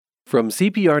From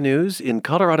CPR News in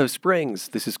Colorado Springs,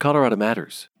 this is Colorado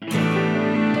Matters.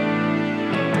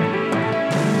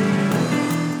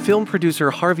 Film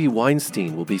producer Harvey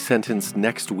Weinstein will be sentenced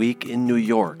next week in New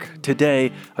York.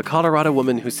 Today, a Colorado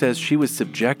woman who says she was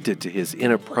subjected to his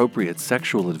inappropriate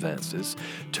sexual advances,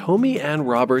 Tomi Ann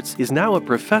Roberts, is now a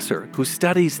professor who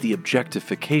studies the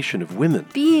objectification of women.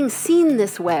 Being seen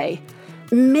this way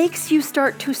makes you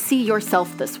start to see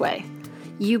yourself this way.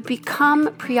 You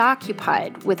become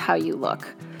preoccupied with how you look.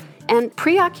 And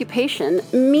preoccupation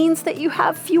means that you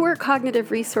have fewer cognitive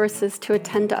resources to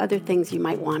attend to other things you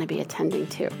might want to be attending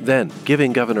to. Then,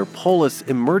 giving Governor Polis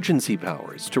emergency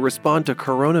powers to respond to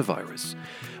coronavirus.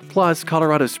 Plus,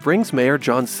 Colorado Springs Mayor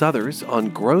John Suthers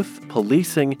on growth,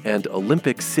 policing, and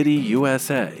Olympic City,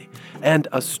 USA. And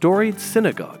a storied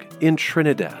synagogue in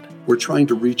Trinidad. We're trying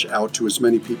to reach out to as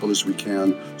many people as we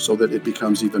can so that it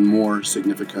becomes even more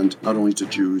significant, not only to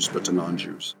Jews, but to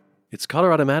non-Jews. It's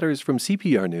Colorado Matters from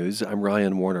CPR News. I'm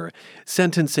Ryan Warner.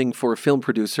 Sentencing for film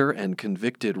producer and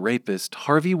convicted rapist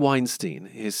Harvey Weinstein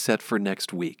is set for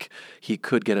next week. He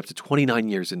could get up to 29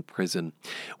 years in prison.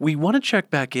 We want to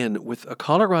check back in with a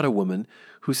Colorado woman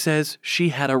who says she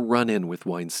had a run-in with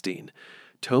Weinstein.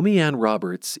 Tomi Ann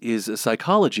Roberts is a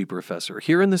psychology professor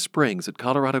here in the Springs at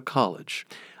Colorado College.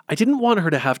 I didn't want her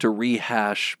to have to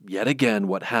rehash yet again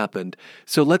what happened,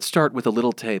 so let's start with a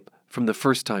little tape from the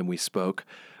first time we spoke.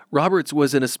 Roberts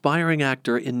was an aspiring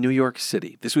actor in New York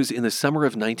City. This was in the summer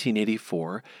of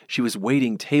 1984. She was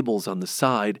waiting tables on the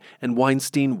side, and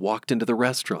Weinstein walked into the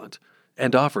restaurant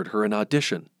and offered her an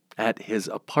audition at his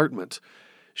apartment.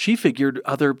 She figured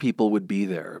other people would be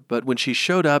there, but when she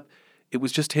showed up, it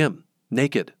was just him,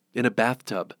 naked, in a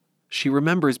bathtub. She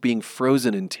remembers being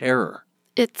frozen in terror.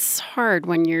 It's hard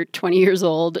when you're 20 years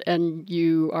old and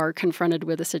you are confronted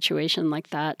with a situation like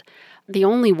that. The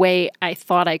only way I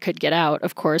thought I could get out,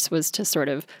 of course, was to sort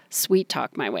of sweet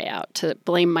talk my way out, to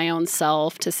blame my own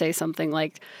self, to say something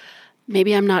like,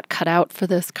 maybe I'm not cut out for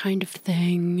this kind of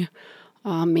thing.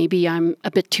 Maybe I'm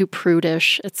a bit too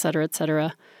prudish, et cetera, et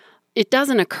cetera. It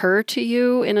doesn't occur to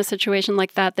you in a situation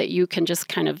like that that you can just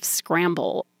kind of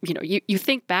scramble. You know, you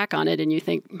think back on it and you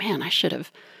think, man, I should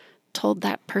have told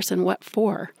that person what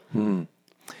for.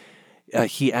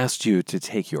 He asked you to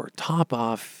take your top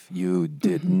off. You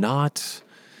did not.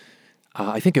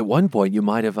 I think at one point you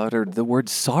might have uttered the word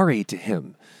sorry to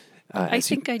him. I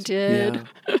think I did.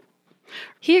 Yeah.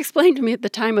 He explained to me at the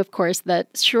time, of course,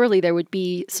 that surely there would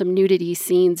be some nudity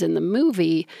scenes in the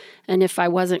movie. And if I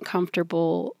wasn't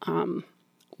comfortable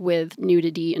with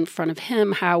nudity in front of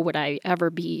him, how would I ever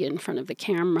be in front of the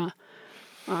camera?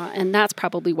 And that's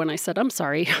probably when I said, I'm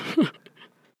sorry.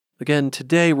 Again,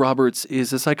 today Roberts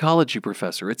is a psychology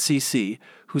professor at CC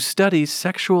who studies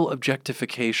sexual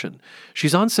objectification.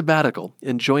 She's on sabbatical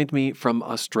and joined me from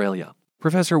Australia.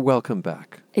 Professor, welcome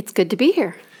back. It's good to be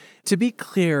here. To be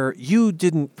clear, you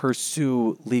didn't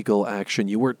pursue legal action.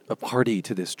 You weren't a party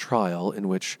to this trial in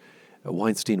which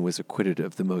Weinstein was acquitted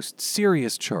of the most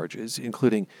serious charges,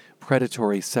 including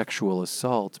predatory sexual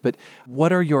assault. But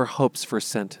what are your hopes for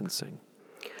sentencing?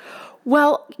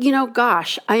 Well,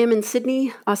 I am in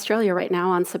Sydney, Australia right now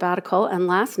on sabbatical, and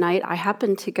last night I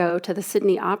happened to go to the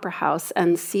Sydney Opera House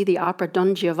and see the opera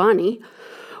Don Giovanni,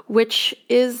 which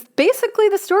is basically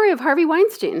the story of Harvey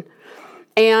Weinstein.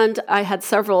 And I had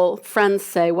several friends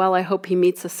say, well, I hope he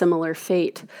meets a similar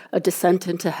fate, a descent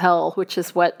into hell, which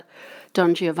is what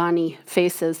Don Giovanni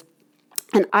faces.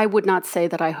 And I would not say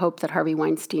that I hope that Harvey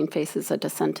Weinstein faces a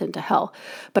descent into hell,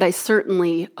 but I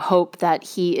certainly hope that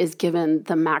he is given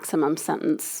the maximum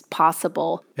sentence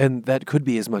possible. And that could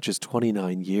be as much as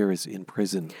 29 years in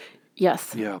prison.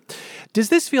 Yes. Yeah. Does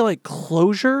this feel like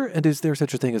closure? And is there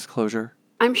such a thing as closure?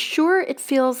 I'm sure it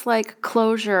feels like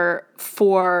closure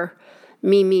for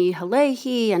Mimi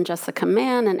Halehi and Jessica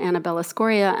Mann and Annabella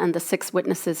Scoria and the 6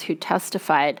 witnesses who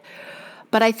testified.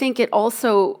 But I think it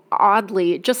also,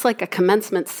 oddly, just like a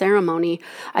commencement ceremony,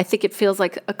 I think it feels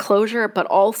like a closure, but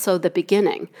also the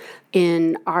beginning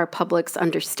in our public's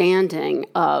understanding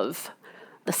of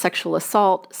the sexual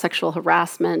assault, sexual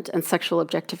harassment, and sexual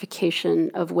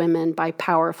objectification of women by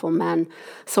powerful men.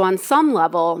 So on some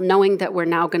level, knowing that we're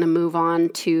now going to move on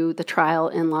to the trial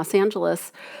in Los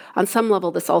Angeles, on some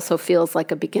level, this also feels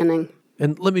like a beginning.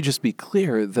 And let me just be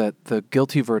clear that the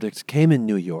guilty verdict came in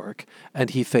New York, and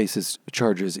he faces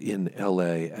charges in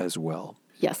L.A. as well.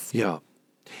 Yes. Yeah.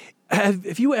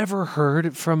 Have you ever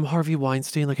heard from Harvey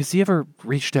Weinstein? Like, has he ever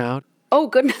reached out? Oh,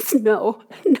 goodness, no.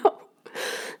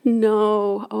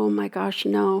 No. Oh, my gosh,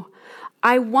 no.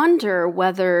 I wonder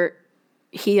whether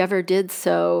he ever did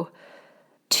so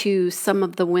to some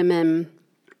of the women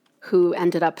who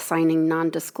ended up signing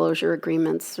non-disclosure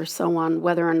agreements or so on,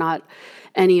 whether or not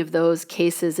any of those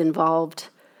cases involved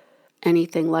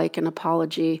anything like an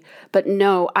apology. But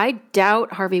no, I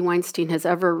doubt Harvey Weinstein has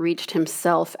ever reached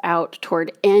himself out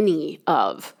toward any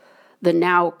of the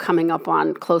now coming up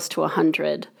on close to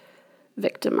 100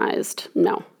 victimized.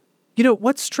 No. You know,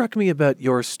 what struck me about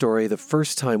your story the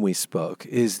first time we spoke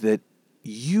is that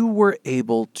you were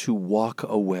able to walk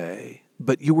away,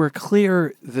 but you were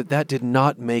clear that that did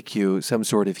not make you some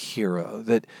sort of hero,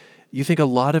 that you think a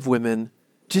lot of women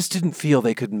just didn't feel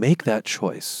they could make that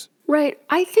choice. Right.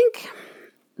 I think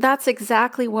that's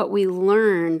exactly what we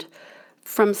learned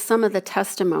from some of the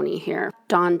testimony here.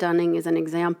 Dawn Dunning is an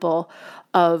example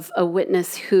of a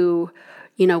witness who,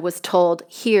 was told,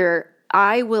 here,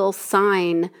 I will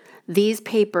sign these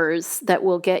papers that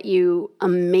will get you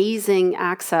amazing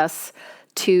access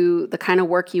to the kind of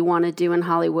work you want to do in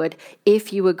Hollywood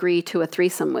if you agree to a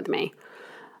threesome with me.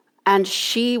 And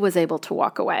she was able to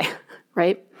walk away,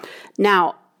 right?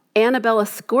 Now, Annabella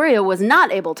Scoria was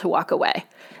not able to walk away.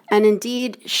 And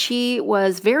indeed, she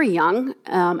was very young,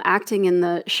 acting in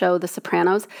the show The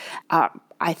Sopranos.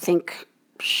 I think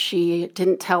she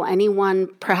didn't tell anyone,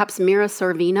 perhaps Mira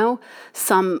Sorvino,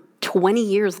 some 20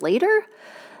 years later,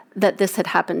 that this had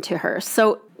happened to her.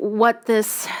 So what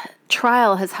this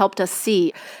trial has helped us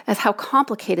see is how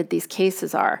complicated these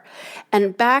cases are.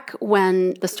 And back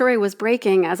when the story was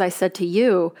breaking, as I said to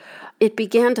you, it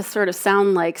began to sort of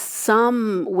sound like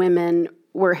some women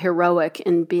were heroic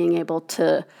in being able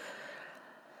to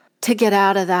get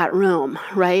out of that room,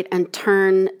 right, and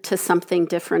turn to something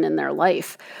different in their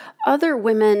life. Other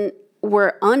women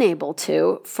were unable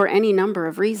to for any number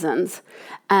of reasons,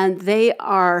 and they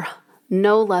are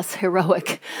no less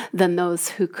heroic than those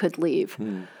who could leave,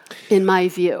 in my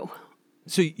view.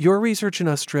 So your research in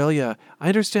Australia, I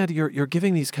understand you're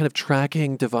giving these kind of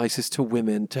tracking devices to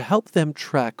women to help them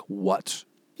track what?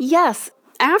 Yes.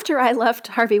 After I left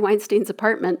Harvey Weinstein's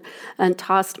apartment and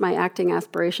tossed my acting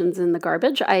aspirations in the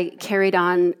garbage, I carried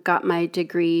on, got my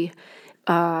degree,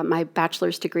 my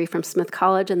bachelor's degree from Smith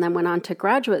College, and then went on to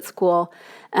graduate school.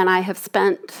 And I have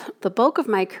spent the bulk of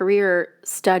my career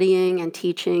studying and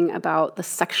teaching about the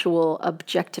sexual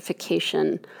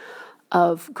objectification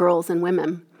of girls and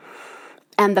women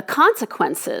and the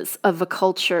consequences of a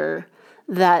culture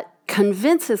that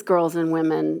convinces girls and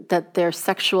women that their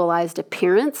sexualized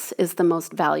appearance is the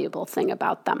most valuable thing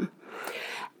about them.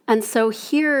 And so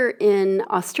here in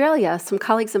Australia, some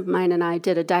colleagues of mine and I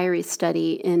did a diary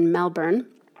study in Melbourne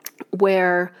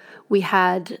where we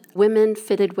had women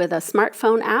fitted with a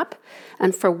smartphone app,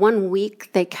 and for 1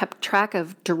 week they kept track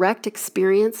of direct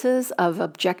experiences of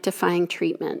objectifying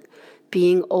treatment,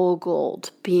 being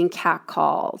ogled, being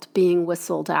catcalled, being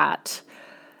whistled at.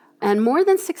 And more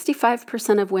than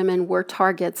 65% of women were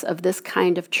targets of this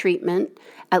kind of treatment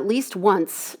at least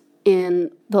once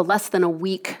in the less than a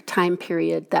week time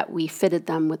period that we fitted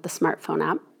them with the smartphone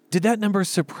app. Did that number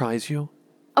surprise you?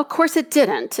 Of course it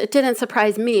didn't. It didn't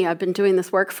surprise me. I've been doing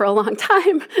this work for a long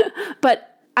time.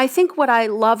 But I think what I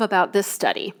love about this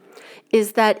study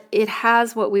is that it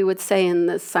has what we would say in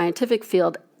the scientific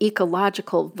field,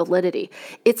 ecological validity.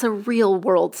 It's a real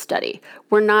world study.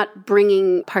 We're not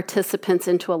bringing participants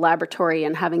into a laboratory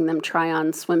and having them try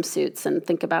on swimsuits and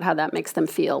think about how that makes them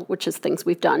feel, which is things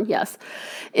we've done, yes.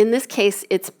 In this case,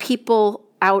 it's people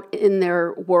out in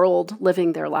their world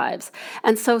living their lives.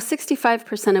 And so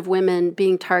 65% of women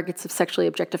being targets of sexually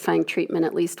objectifying treatment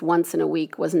at least once in a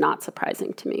week was not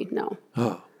surprising to me, no.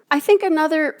 Oh. I think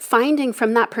another finding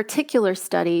from that particular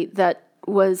study that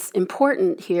was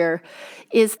important here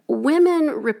is women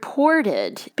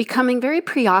reported becoming very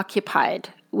preoccupied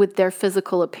with their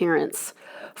physical appearance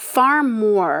far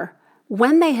more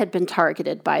when they had been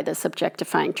targeted by this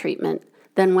objectifying treatment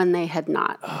than when they had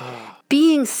not.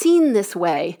 Being seen this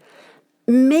way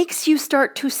makes you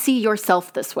start to see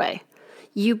yourself this way.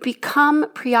 You become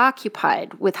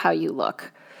preoccupied with how you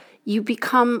look. You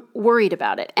become worried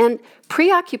about it. And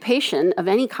preoccupation of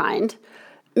any kind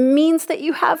means that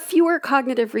you have fewer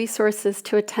cognitive resources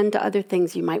to attend to other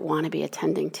things you might want to be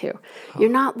attending to. You're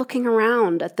not looking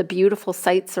around at the beautiful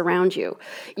sights around you.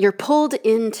 You're pulled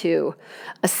into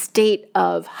a state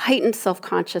of heightened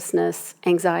self-consciousness,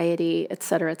 anxiety, et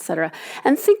cetera, et cetera.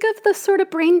 And think of the sort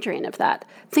of brain drain of that.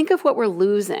 Think of what we're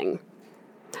losing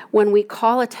when we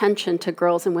call attention to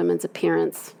girls' and women's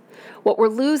appearance. What we're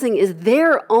losing is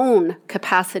their own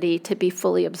capacity to be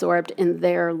fully absorbed in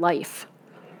their life.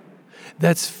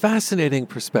 That's fascinating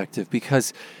perspective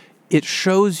because it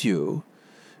shows you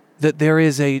that there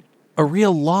is a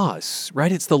real loss,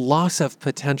 right? It's the loss of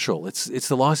potential. It's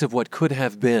the loss of what could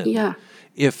have been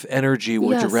if energy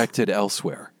were directed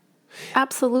elsewhere.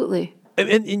 Absolutely.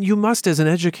 And you must, as an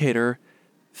educator,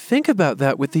 think about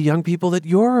that with the young people that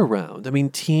you're around. I mean,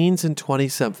 teens and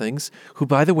 20-somethings, who,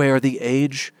 by the way, are the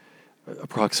age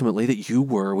approximately that you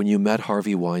were when you met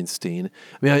Harvey Weinstein.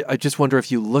 I mean, I just wonder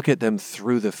if you look at them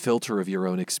through the filter of your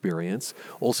own experience,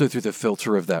 also through the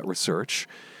filter of that research,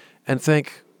 and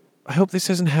think, I hope this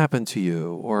hasn't happened to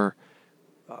you, or,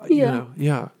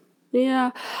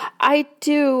 Yeah, I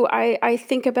do. I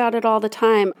think about it all the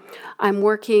time. I'm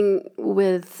working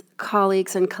with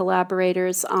colleagues and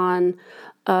collaborators on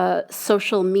a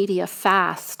social media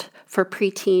fast for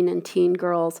preteen and teen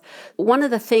girls. One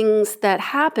of the things that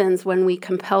happens when we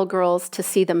compel girls to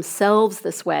see themselves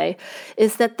this way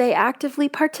is that they actively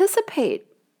participate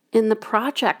in the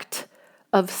project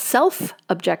of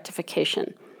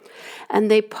self-objectification. And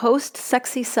they post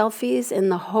sexy selfies in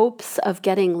the hopes of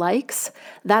getting likes.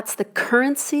 That's the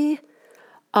currency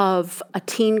of a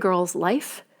teen girl's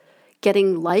life,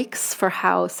 getting likes for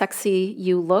how sexy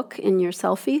you look in your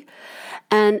selfie.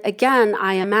 And again,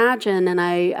 I imagine and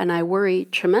I worry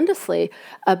tremendously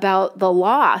about the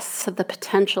loss of the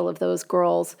potential of those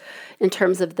girls in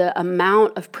terms of the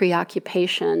amount of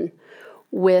preoccupation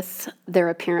with their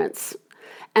appearance.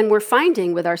 And we're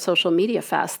finding with our social media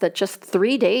fast that just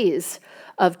 3 days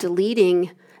of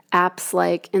deleting apps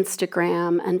like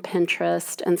Instagram and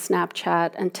Pinterest and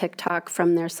Snapchat and TikTok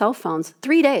from their cell phones,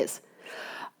 3 days,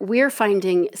 we're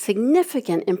finding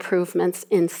significant improvements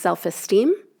in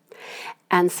self-esteem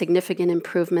and significant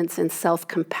improvements in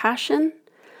self-compassion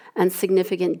and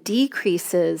significant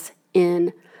decreases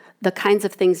in the kinds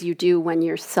of things you do when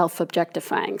you're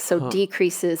self-objectifying. So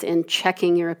decreases in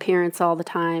checking your appearance all the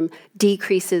time,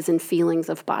 decreases in feelings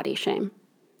of body shame.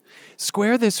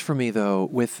 Square this for me, though,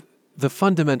 with the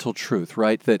fundamental truth,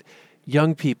 right? That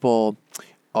young people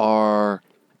are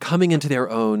coming into their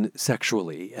own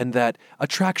sexually, and that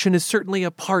attraction is certainly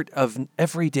a part of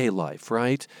everyday life,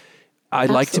 right? I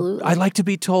like to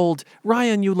be told,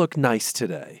 Ryan, you look nice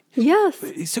today. Yes.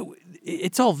 So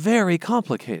it's all very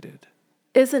complicated.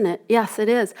 Isn't it? Yes, it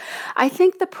is. I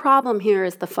think the problem here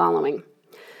is the following.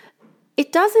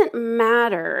 It doesn't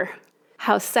matter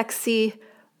how sexy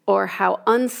or how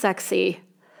unsexy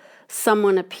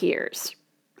someone appears.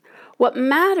 What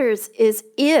matters is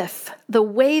if the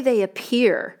way they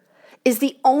appear is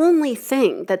the only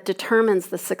thing that determines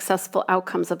the successful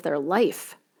outcomes of their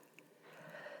life.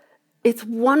 It's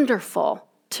wonderful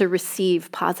to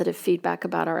receive positive feedback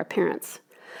about our appearance.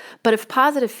 But if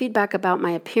positive feedback about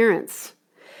my appearance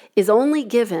is only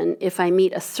given if I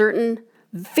meet a certain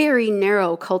very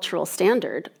narrow cultural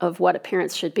standard of what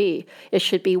appearance should be, it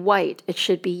should be white, it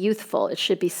should be youthful, it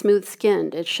should be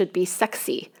smooth-skinned, it should be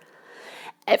sexy.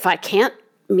 If I can't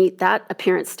meet that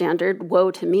appearance standard, woe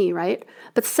to me, right?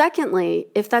 But secondly,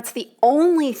 if that's the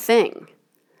only thing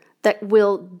that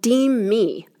will deem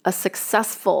me a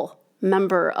successful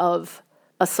member of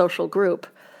a social group,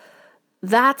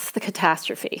 that's the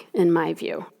catastrophe, in my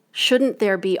view. Shouldn't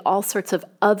there be all sorts of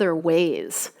other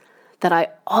ways that I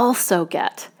also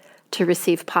get to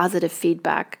receive positive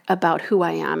feedback about who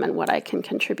I am and what I can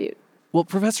contribute? Well,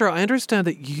 Professor, I understand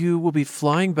that you will be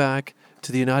flying back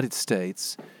to the United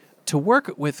States to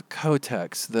work with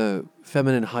Kotex, the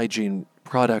feminine hygiene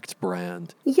product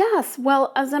brand. Yes.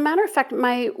 Well, as a matter of fact,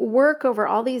 my work over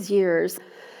all these years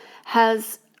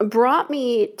has brought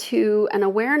me to an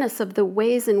awareness of the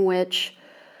ways in which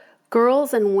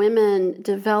girls and women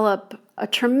develop a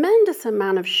tremendous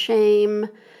amount of shame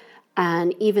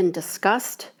and even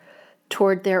disgust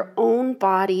toward their own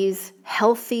body's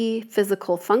healthy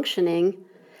physical functioning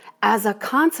as a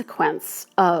consequence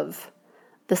of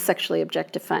the sexually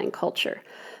objectifying culture.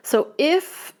 So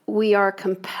if we are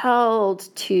compelled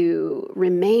to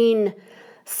remain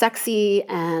sexy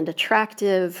and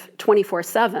attractive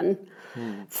 24/7,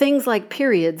 things like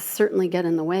periods certainly get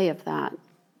in the way of that.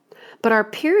 But our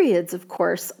periods, of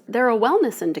course, they're a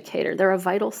wellness indicator. They're a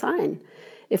vital sign.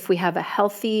 If we have a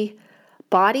healthy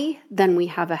body, then we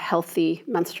have a healthy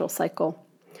menstrual cycle.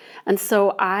 And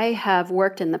so I have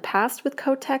worked in the past with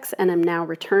Kotex and am now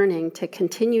returning to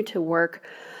continue to work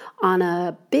on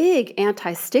a big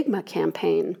anti-stigma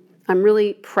campaign. I'm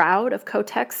really proud of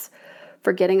Kotex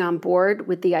for getting on board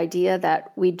with the idea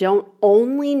that we don't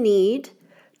only need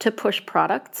to push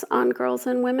products on girls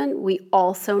and women, we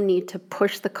also need to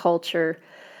push the culture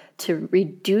to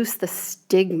reduce the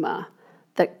stigma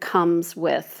that comes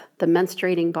with the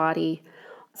menstruating body,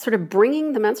 sort of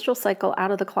bringing the menstrual cycle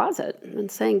out of the closet and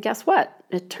saying, guess what?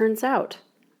 It turns out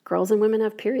girls and women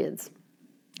have periods.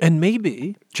 And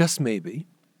maybe, just maybe,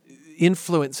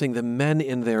 influencing the men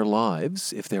in their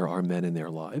lives, if there are men in their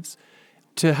lives,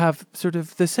 to have sort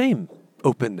of the same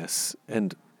openness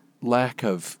and lack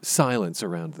of silence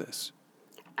around this.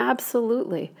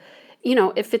 Absolutely.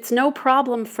 If it's no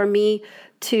problem for me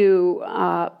to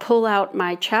pull out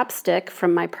my chapstick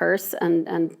from my purse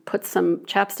and put some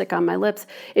chapstick on my lips,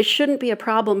 it shouldn't be a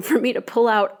problem for me to pull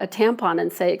out a tampon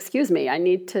and say, excuse me, I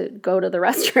need to go to the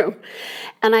restroom.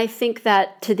 And I think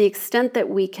that to the extent that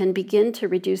we can begin to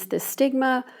reduce this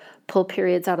stigma, pull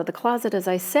periods out of the closet, as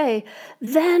I say,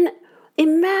 then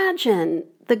imagine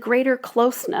the greater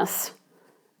closeness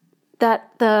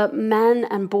that the men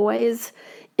and boys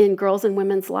in girls' and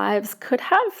women's lives could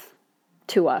have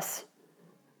to us,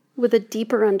 with a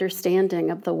deeper understanding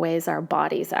of the ways our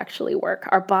bodies actually work.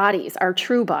 Our bodies, our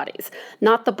true bodies,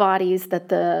 not the bodies that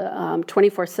the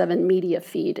 24/7 media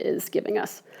feed is giving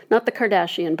us, not the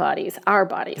Kardashian bodies, our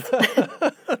bodies.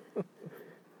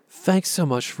 Thanks so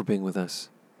much for being with us.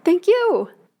 Thank you.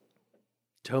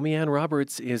 Tomi Ann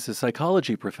Roberts is a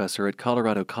psychology professor at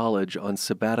Colorado College on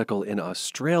sabbatical in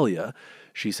Australia.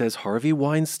 She says Harvey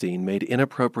Weinstein made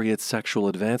inappropriate sexual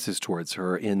advances towards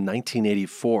her in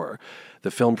 1984.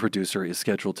 The film producer is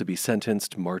scheduled to be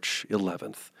sentenced March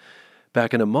 11th.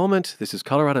 Back in a moment, this is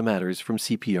Colorado Matters from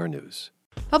CPR News.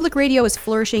 Public radio is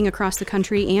flourishing across the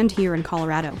country and here in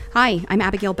Colorado. Hi, I'm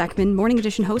Abigail Beckman, Morning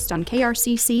Edition host on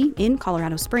KRCC in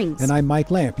Colorado Springs. And I'm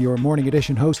Mike Lamp, your Morning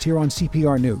Edition host here on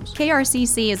CPR News.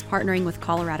 KRCC is partnering with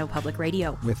Colorado Public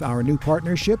Radio. With our new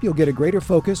partnership, you'll get a greater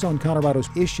focus on Colorado's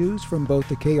issues from both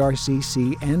the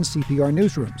KRCC and CPR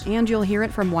newsrooms. And you'll hear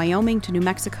it from Wyoming to New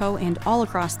Mexico and all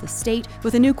across the state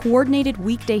with a new coordinated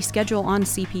weekday schedule on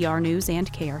CPR News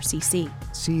and KRCC.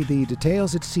 See the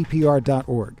details at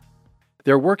cpr.org.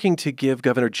 They're working to give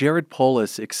Governor Jared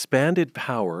Polis expanded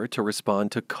power to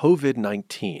respond to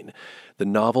COVID-19. The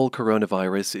novel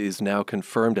coronavirus is now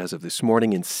confirmed as of this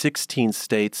morning in 16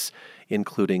 states,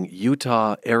 including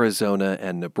Utah, Arizona,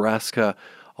 and Nebraska,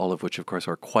 all of which, of course,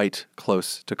 are quite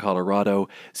close to Colorado.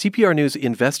 CPR News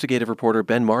investigative reporter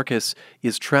Ben Marcus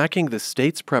is tracking the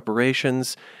state's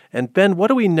preparations. And Ben, what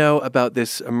do we know about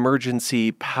this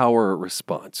emergency power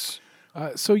response?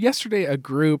 So yesterday, a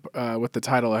group with the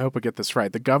title, I hope I get this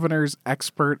right, the Governor's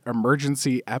Expert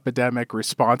Emergency Epidemic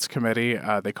Response Committee,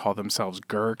 they call themselves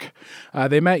GERC,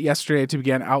 they met yesterday to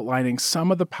begin outlining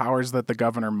some of the powers that the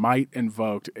governor might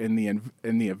invoke in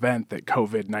the event that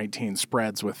COVID-19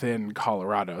 spreads within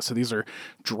Colorado. So these are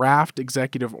draft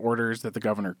executive orders that the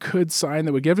governor could sign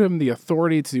that would give him the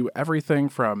authority to do everything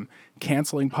from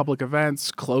canceling public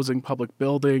events, closing public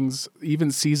buildings,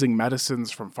 even seizing medicines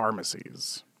from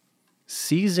pharmacies.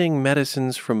 Seizing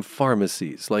medicines from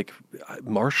pharmacies, like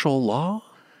martial law?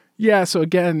 Yeah, so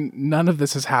again, none of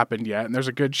this has happened yet, and there's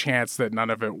a good chance that none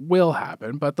of it will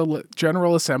happen, but the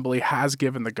General Assembly has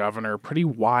given the governor pretty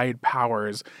wide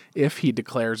powers if he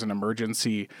declares an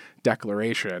emergency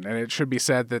declaration. And it should be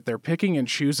said that they're picking and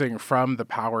choosing from the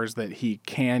powers that he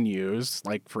can use.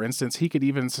 Like, for instance, he could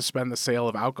even suspend the sale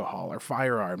of alcohol or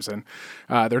firearms, and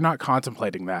they're not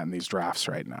contemplating that in these drafts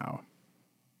right now.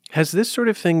 Has this sort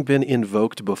of thing been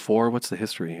invoked before? What's the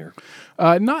history here?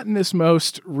 Not in this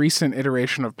most recent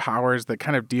iteration of powers that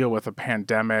kind of deal with a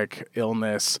pandemic,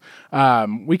 illness.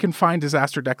 We can find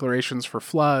disaster declarations for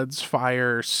floods,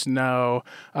 fire, snow.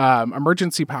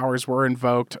 Emergency powers were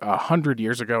invoked 100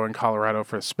 years ago in Colorado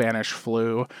for the Spanish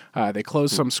flu. They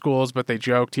closed some schools, but they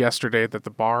joked yesterday that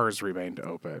the bars remained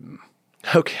open.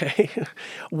 Okay.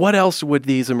 What else would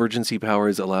these emergency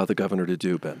powers allow the governor to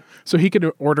do, Ben? So he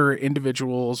could order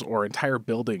individuals or entire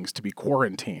buildings to be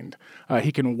quarantined.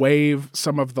 He can waive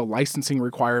some of the licensing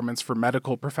requirements for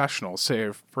medical professionals. Say,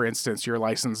 if, for instance, you're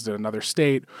licensed in another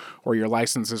state or your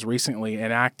license is recently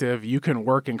inactive, you can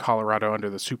work in Colorado under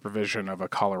the supervision of a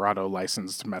Colorado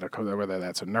licensed medical, whether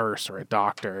that's a nurse or a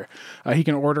doctor. He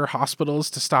can order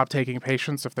hospitals to stop taking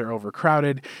patients if they're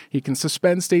overcrowded. He can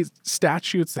suspend state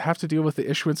statutes that have to deal with the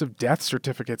issuance of death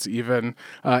certificates even,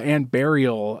 and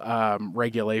burial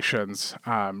regulations,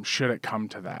 should it come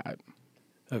to that.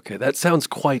 Okay, that sounds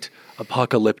quite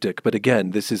apocalyptic, but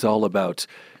again, this is all about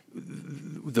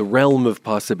the realm of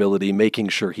possibility, making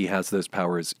sure he has those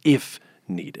powers if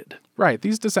needed. Right.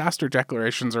 These disaster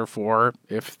declarations are for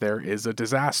if there is a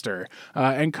disaster.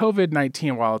 And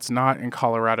COVID-19, while it's not in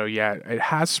Colorado yet, it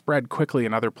has spread quickly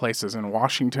in other places. In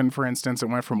Washington, for instance, it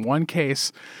went from one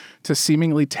case to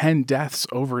seemingly 10 deaths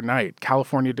overnight.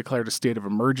 California declared a state of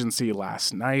emergency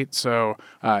last night, so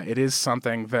it is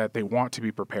something that they want to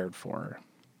be prepared for.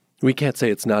 We can't say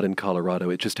it's not in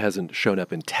Colorado. It just hasn't shown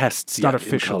up in tests yet not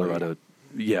officially. In Colorado.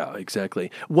 Yeah,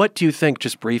 exactly. What do you think,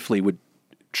 just briefly, would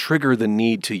trigger the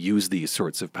need to use these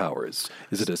sorts of powers?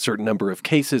 Is it a certain number of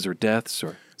cases or deaths?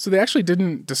 Or So they actually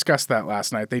didn't discuss that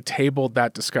last night. They tabled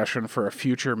that discussion for a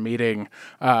future meeting.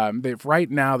 Right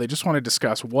now, they just want to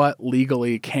discuss what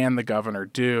legally can the governor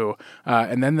do,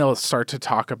 and then they'll start to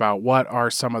talk about what are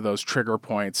some of those trigger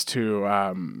points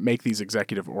to make these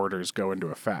executive orders go into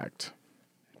effect.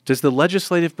 Does the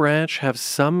legislative branch have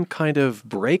some kind of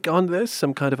break on this,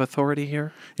 some kind of authority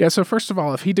here? Yeah, so first of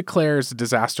all, if he declares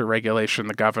disaster regulation,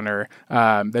 the governor,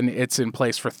 then it's in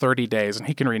place for 30 days, and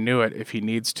he can renew it if he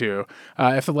needs to.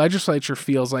 If the legislature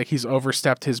feels like he's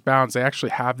overstepped his bounds, they actually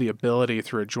have the ability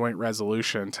through a joint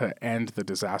resolution to end the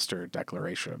disaster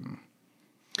declaration.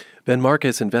 Ben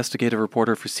Marcus, investigative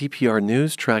reporter for CPR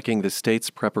News, tracking the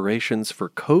state's preparations for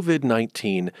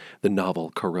COVID-19, the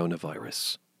novel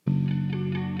coronavirus.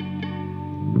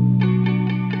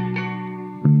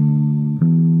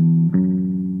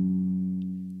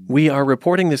 We are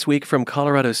reporting this week from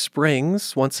Colorado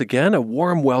Springs. Once again, a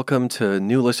warm welcome to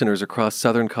new listeners across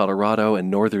southern Colorado and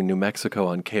northern New Mexico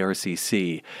on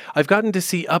KRCC. I've gotten to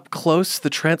see up close the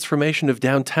transformation of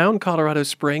downtown Colorado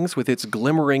Springs with its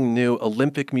glimmering new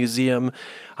Olympic Museum.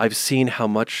 I've seen how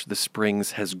much the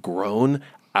Springs has grown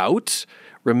out.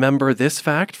 Remember this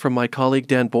fact from my colleague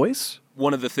Dan Boyce?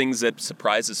 One of the things that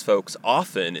surprises folks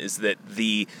often is that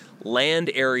the land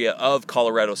area of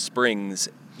Colorado Springs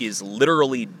is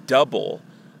literally double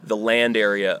the land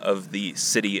area of the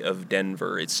city of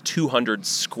Denver. It's 200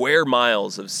 square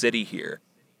miles of city here.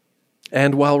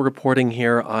 And while reporting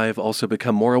here, I've also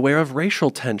become more aware of racial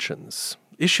tensions.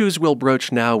 Issues we'll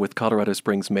broach now with Colorado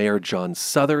Springs Mayor John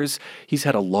Suthers. He's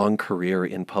had a long career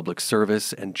in public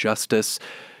service and justice.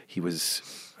 He was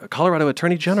a Colorado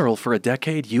Attorney General for a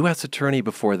decade, U.S. Attorney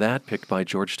before that, picked by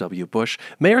George W. Bush.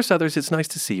 Mayor Suthers, it's nice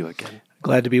to see you again.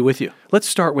 Glad to be with you. Let's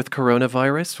start with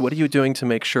coronavirus. What are you doing to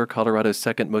make sure Colorado's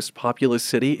second most populous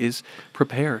city is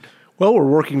prepared? Well, we're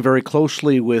working very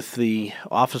closely with the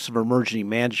Office of Emergency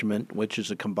Management, which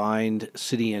is a combined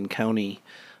city and county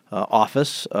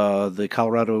office, the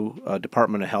Colorado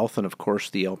Department of Health, and, of course,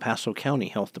 the El Paso County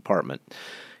Health Department.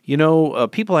 You know,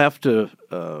 people have to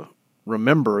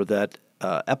remember that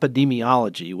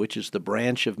epidemiology, which is the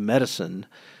branch of medicine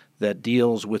that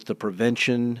deals with the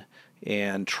prevention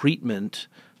and treatment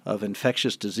of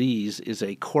infectious disease, is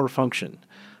a core function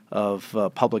of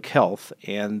public health,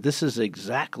 and this is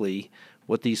exactly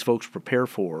what these folks prepare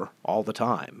for all the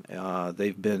time.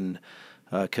 They've been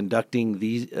conducting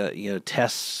these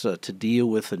tests to deal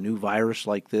with a new virus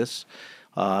like this,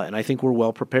 and I think we're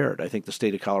well prepared. I think the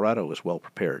state of Colorado is well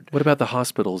prepared. What about the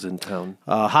hospitals in town?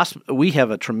 We have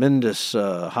a tremendous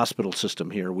hospital system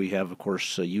here. We have, of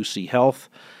course, UC Health,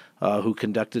 who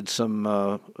conducted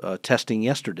some testing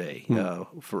yesterday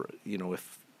for,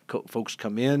 if folks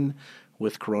come in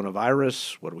with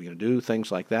coronavirus, what are we going to do,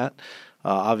 things like that.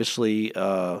 Obviously,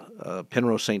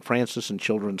 Penrose St. Francis and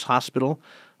Children's Hospital,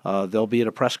 they'll be at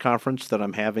a press conference that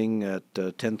I'm having at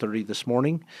 10:30 this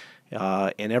morning,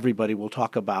 and everybody will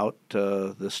talk about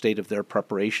the state of their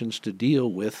preparations to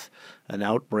deal with an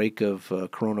outbreak of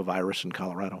coronavirus in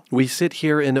Colorado. We sit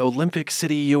here in Olympic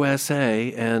City,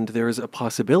 USA, and there's a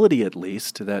possibility, at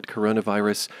least, that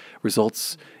coronavirus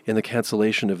results in the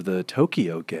cancellation of the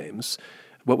Tokyo Games.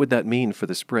 What would that mean for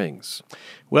the Springs?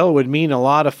 Well, it would mean a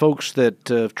lot of folks that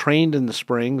have trained in the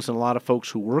Springs and a lot of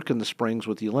folks who work in the Springs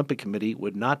with the Olympic Committee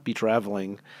would not be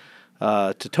traveling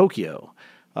to Tokyo.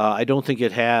 I don't think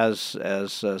it has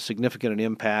as significant an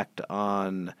impact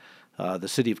on the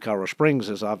city of Colorado Springs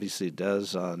as obviously it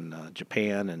does on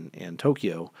Japan and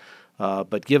Tokyo.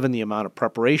 But given the amount of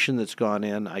preparation that's gone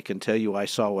in, I can tell you I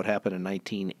saw what happened in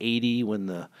 1980 when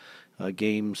the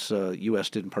games U.S.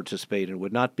 didn't participate, and it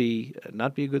would not be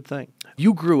a good thing.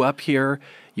 You grew up here.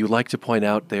 You like to point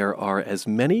out there are as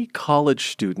many college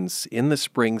students in the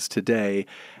Springs today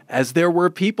as there were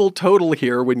people total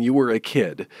here when you were a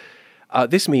kid.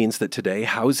 This means that today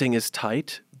housing is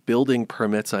tight. Building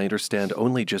permits, I understand,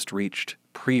 only just reached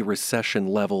pre-recession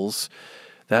levels.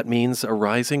 That means a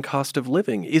rising cost of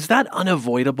living. Is that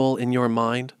unavoidable in your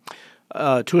mind?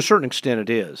 To a certain extent, it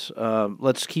is.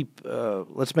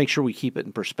 Let's make sure we keep it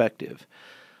in perspective.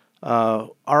 Our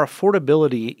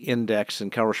affordability index in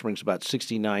Colorado Springs is about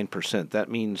 69%. That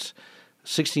means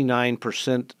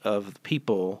 69% of the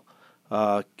people,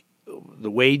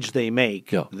 the wage they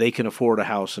make, they can afford a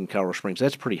house in Colorado Springs.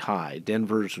 That's pretty high.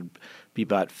 Denver's would be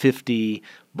about 50.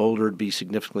 Boulder would be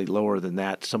significantly lower than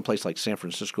that. Someplace like San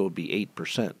Francisco would be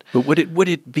 8%. But would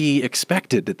it be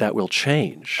expected that will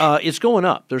change? It's going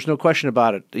up. There's no question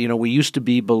about it. We used to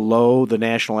be below the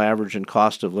national average in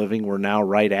cost of living. We're now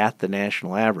right at the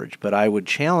national average. But I would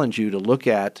challenge you to look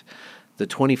at the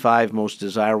 25 most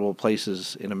desirable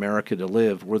places in America to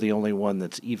live, we're the only one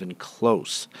that's even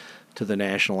close to the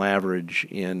national average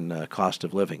in cost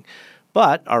of living.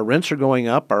 But our rents are going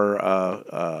up,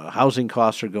 our housing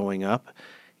costs are going up,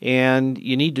 and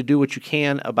you need to do what you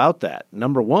can about that.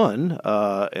 Number one,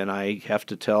 and I have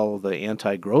to tell the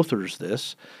anti-growthers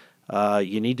this,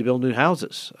 you need to build new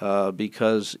houses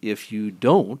because if you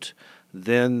don't,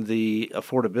 then the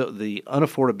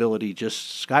unaffordability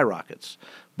just skyrockets.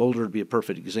 Boulder would be a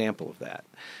perfect example of that.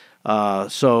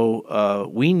 So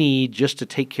we need, just to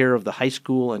take care of the high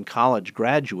school and college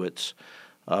graduates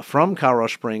from Colorado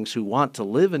Springs who want to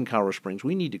live in Colorado Springs,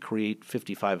 we need to create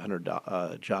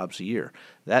 5,500 jobs a year.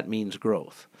 That means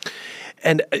growth.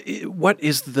 And what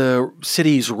is the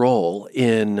city's role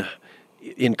in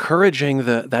encouraging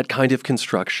that kind of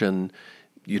construction,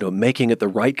 making it the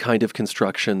right kind of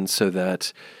construction so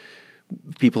that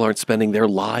people aren't spending their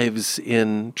lives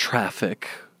in traffic?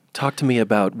 Talk to me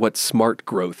about what smart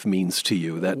growth means to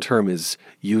you. That term is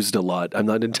used a lot. I'm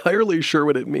not entirely sure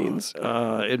what it means.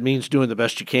 It means doing the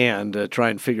best you can to try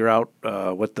and figure out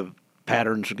what the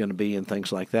patterns are going to be and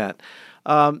things like that.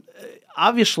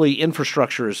 Obviously,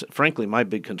 infrastructure is, frankly, my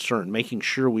big concern, making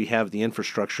sure we have the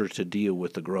infrastructure to deal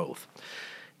with the growth.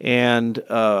 And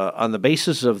on the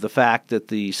basis of the fact that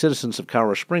the citizens of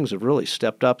Colorado Springs have really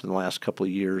stepped up in the last couple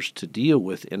of years to deal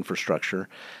with infrastructure,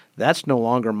 that's no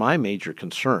longer my major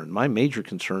concern. My major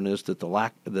concern is that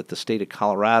the state of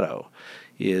Colorado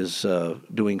is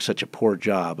doing such a poor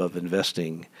job of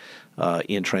investing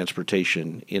in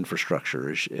transportation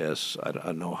infrastructure. As I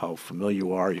don't know how familiar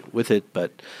you are with it,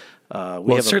 but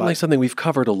it's certainly something we've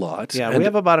covered a lot. Yeah, we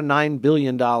have about a $9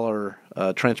 billion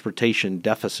transportation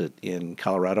deficit in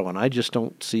Colorado, and I just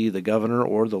don't see the governor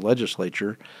or the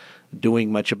legislature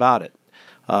doing much about it.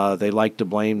 They like to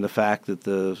blame the fact that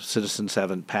the citizens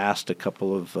haven't passed a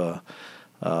couple of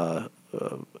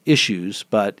issues,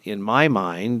 but in my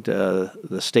mind,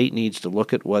 the state needs to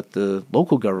look at what the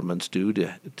local governments do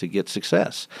to get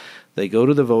success. They go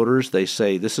to the voters, they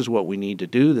say, this is what we need to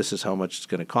do, this is how much it's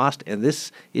going to cost, and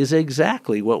this is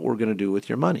exactly what we're going to do with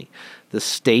your money. The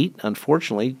state,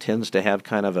 unfortunately, tends to have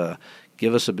kind of a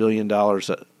give us $1 billion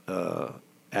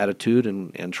attitude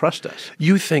and trust us.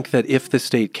 You think that if the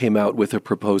state came out with a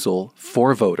proposal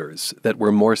for voters that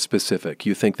were more specific,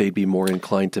 you think they'd be more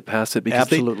inclined to pass it? Because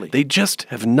absolutely. They just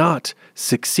have not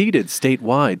succeeded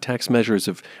statewide tax measures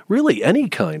of really any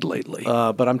kind lately.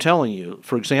 But I'm telling you,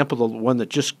 for example, the one that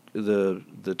just, the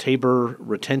Tabor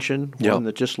retention, one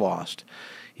that just lost,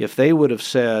 if they would have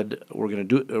said, we're going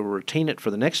to retain it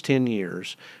for the next 10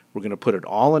 years, we're going to put it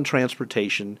all in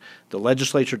transportation. The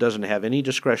legislature doesn't have any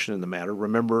discretion in the matter.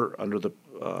 Remember, under the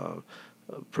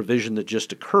provision that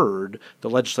just occurred, the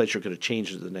legislature could have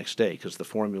changed it the next day because the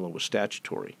formula was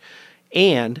statutory.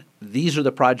 And these are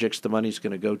the projects the money's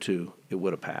going to go to. It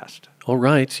would have passed. All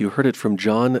right. You heard it from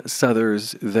John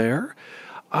Suthers there.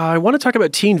 I want to talk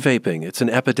about teen vaping. It's an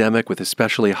epidemic with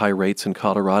especially high rates in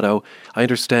Colorado. I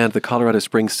understand the Colorado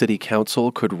Springs City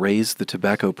Council could raise the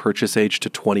tobacco purchase age to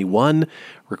 21,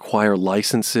 require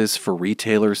licenses for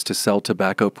retailers to sell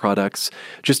tobacco products.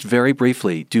 Just very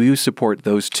briefly, do you support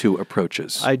those two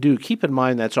approaches? I do. Keep in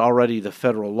mind that's already the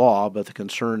federal law, but the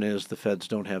concern is the feds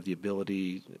don't have the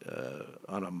ability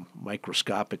on a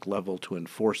microscopic level to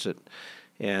enforce it.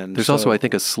 And there's also, I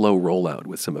think, a slow rollout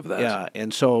with some of that. Yeah,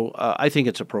 and so I think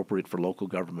it's appropriate for local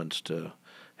governments to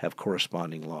have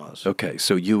corresponding laws. Okay,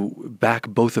 so you back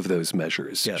both of those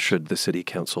measures should the city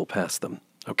council pass them.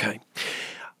 Okay.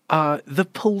 The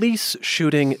police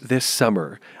shooting this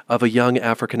summer of a young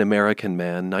African-American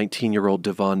man, 19-year-old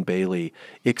Devon Bailey,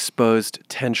 exposed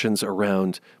tensions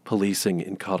around policing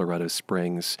in Colorado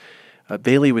Springs.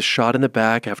 Bailey was shot in the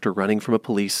back after running from a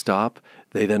police stop.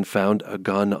 They then found a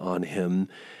gun on him.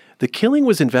 The killing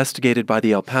was investigated by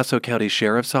the El Paso County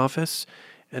Sheriff's Office,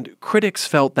 and critics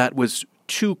felt that was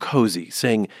too cozy,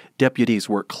 saying deputies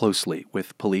work closely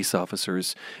with police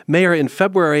officers. Mayor, in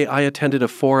February, I attended a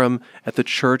forum at the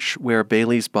church where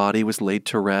Bailey's body was laid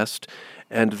to rest,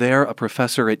 and there a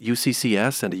professor at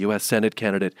UCCS and a U.S. Senate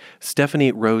candidate,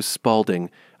 Stephanie Rose Spalding,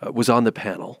 was on the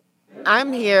panel.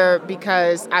 I'm here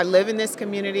because I live in this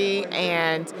community,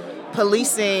 and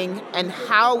policing and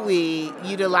how we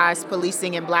utilize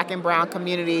policing in Black and brown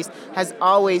communities has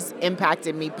always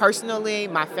impacted me personally,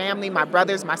 my family, my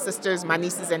brothers, my sisters, my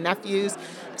nieces and nephews.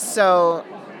 So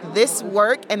this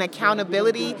work and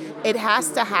accountability, it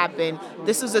has to happen.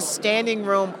 This is a standing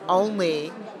room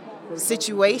only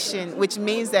situation, which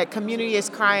means that community is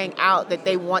crying out that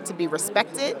they want to be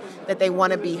respected, that they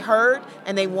want to be heard,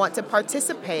 and they want to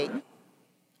participate.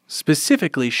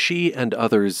 Specifically, she and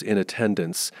others in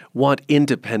attendance want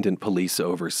independent police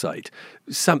oversight,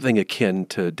 something akin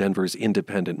to Denver's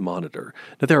independent monitor.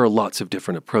 Now, there are lots of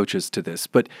different approaches to this,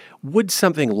 but would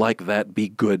something like that be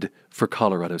good for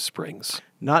Colorado Springs?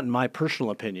 Not in my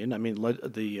personal opinion. I mean,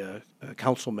 the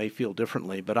council may feel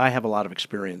differently, but I have a lot of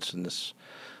experience in this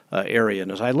area.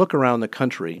 And as I look around the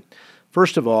country,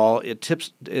 first of all,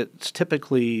 it's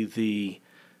typically the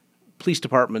police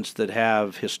departments that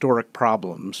have historic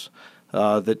problems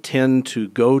that tend to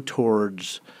go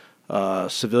towards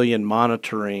civilian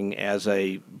monitoring as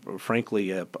frankly,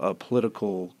 a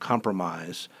political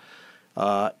compromise,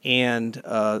 and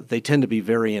they tend to be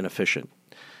very inefficient.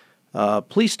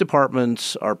 Police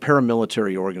departments are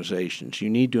paramilitary organizations. You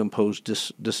need to impose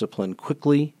discipline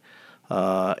quickly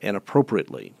and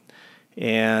appropriately.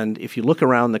 And if you look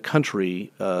around the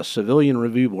country, civilian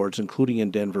review boards, including in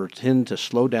Denver, tend to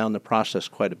slow down the process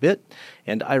quite a bit.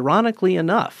 And ironically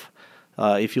enough,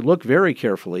 if you look very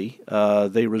carefully,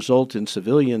 they result in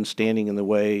civilians standing in the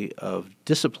way of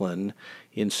discipline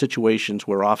in situations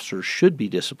where officers should be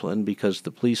disciplined because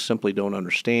the police simply don't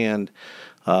understand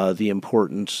the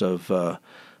importance of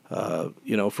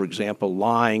for example,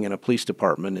 lying in a police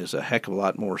department is a heck of a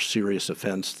lot more serious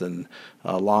offense than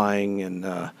lying in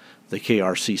the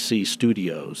KRCC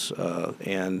studios.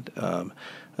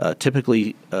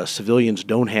 Typically, civilians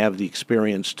don't have the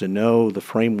experience to know the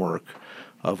framework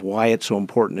of why it's so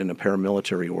important in a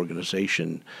paramilitary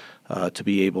organization to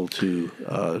be able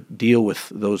to deal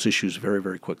with those issues very,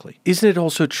 very quickly. Isn't it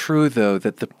also true, though,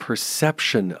 that the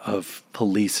perception of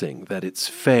policing, that it's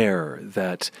fair,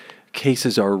 that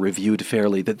cases are reviewed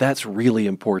fairly, that's really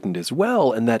important as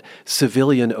well, and that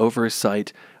civilian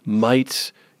oversight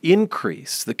might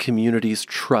increase the community's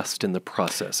trust in the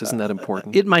process? Isn't that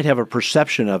important? It might have a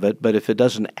perception of it, but if it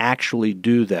doesn't actually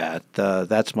do that,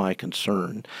 that's my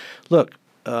concern. Look,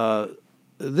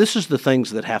 this is the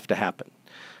things that have to happen.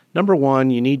 Number one,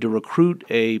 you need to recruit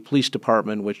a police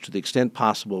department which, to the extent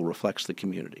possible, reflects the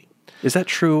community. Is that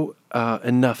true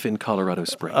enough in Colorado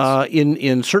Springs?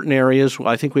 In certain areas,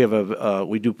 I think we have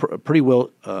we do a pretty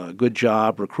good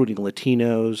job recruiting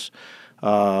Latinos.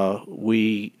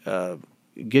 We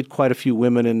get quite a few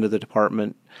women into the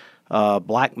department.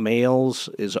 Black males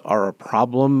are a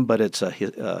problem, but it's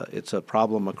a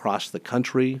problem across the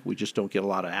country. We just don't get a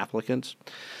lot of applicants.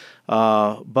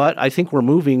 But I think we're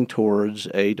moving towards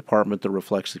a department that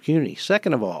reflects the community.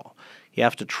 Second of all, you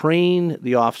have to train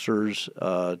the officers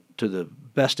to the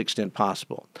best extent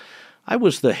possible. I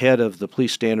was the head of the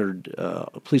police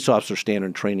officer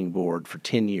standard training board for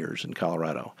 10 years in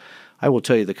Colorado. I will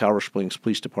tell you the Colorado Springs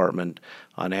Police Department,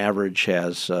 on average,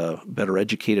 has better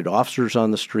educated officers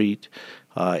on the street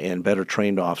and better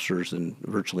trained officers than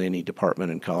virtually any department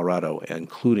in Colorado,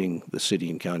 including the city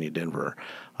and county of Denver.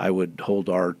 I would hold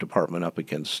our department up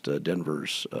against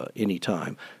Denver's any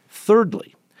time.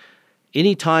 Thirdly,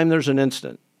 anytime there's an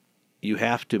incident, you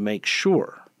have to make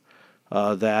sure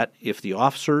that if the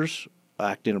officers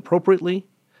act inappropriately,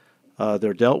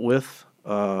 they're dealt with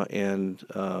and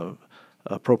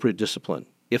appropriate discipline.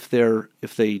 If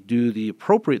they do the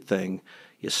appropriate thing,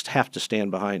 you have to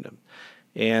stand behind them.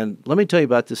 And let me tell you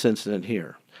about this incident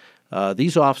here.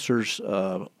 These officers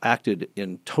acted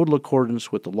in total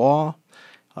accordance with the law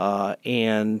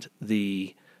and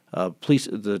the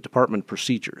department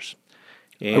procedures.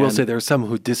 And I will say there are some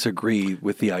who disagree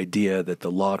with the idea that the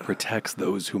law protects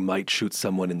those who might shoot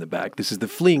someone in the back. This is the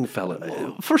fleeing felon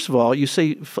law. First of all, you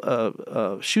say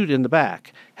shoot in the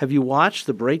back. Have you watched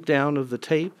the breakdown of the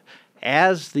tape?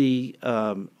 As the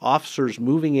officer's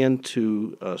moving in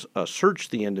to search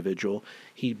the individual,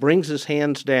 he brings his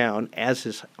hands down. As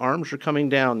his arms are coming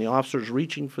down, the officer's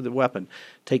reaching for the weapon.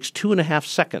 It takes 2.5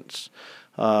 seconds.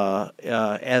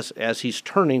 As he's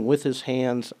turning with his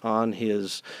hands on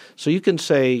his. So you can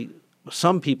say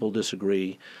some people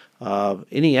disagree.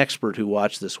 Any expert who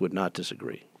watched this would not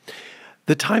disagree.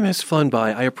 The time has flown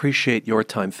by. I appreciate your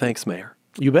time. Thanks, Mayor.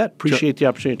 You bet. Appreciate the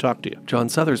opportunity to talk to you. John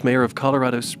Suthers, Mayor of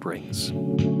Colorado Springs.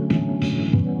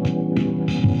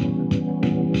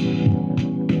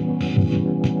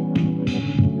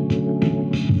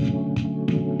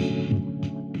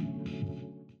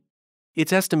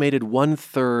 It's estimated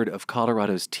 1/3 of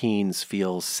Colorado's teens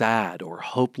feel sad or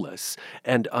hopeless,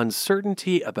 and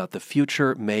uncertainty about the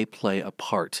future may play a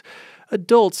part.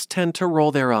 Adults tend to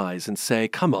roll their eyes and say,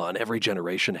 come on, every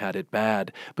generation had it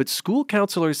bad. But school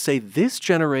counselors say this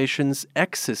generation's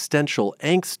existential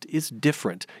angst is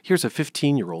different. Here's a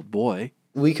 15-year-old boy.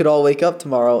 We could all wake up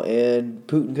tomorrow and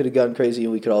Putin could have gone crazy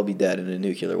and we could all be dead in a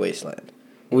nuclear wasteland.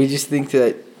 We just think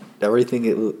that everything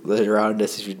that around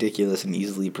us is ridiculous and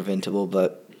easily preventable,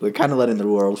 but we're kind of letting the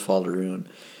world fall to ruin.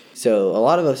 So a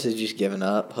lot of us have just given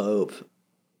up hope.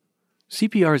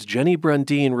 CPR's Jenny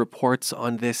Brundeen reports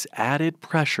on this added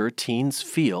pressure teens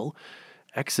feel.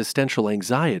 Existential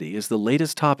anxiety is the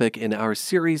latest topic in our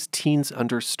series Teens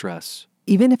Under Stress.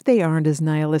 Even if they aren't as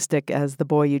nihilistic as the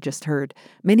boy you just heard,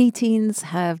 many teens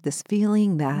have this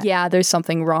feeling that... yeah, there's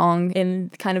something wrong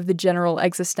in kind of the general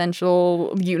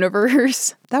existential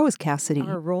universe. That was Cassidy.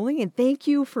 Rolling, and thank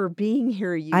you for being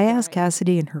here, you I guys. asked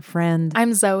Cassidy and her friend...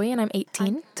 I'm Zoe, and I'm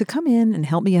 18. ...to come in and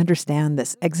help me understand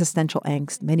this existential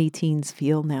angst many teens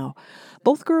feel now.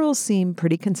 Both girls seem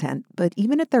pretty content, but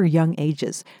even at their young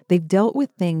ages, they've dealt with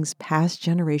things past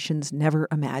generations never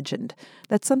imagined.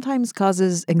 That sometimes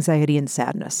causes anxiety and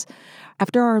sadness.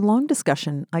 After our long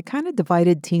discussion, I kind of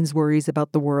divided teens' worries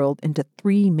about the world into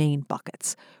 3 main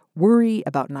buckets. Worry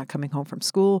about not coming home from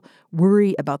school,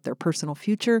 worry about their personal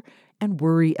future, and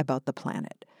worry about the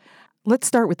planet. Let's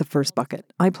start with the first bucket.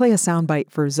 I play a soundbite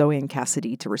for Zoe and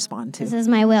Cassidy to respond to. This is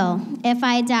my will. If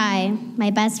I die, my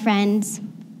best friends...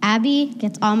 Abby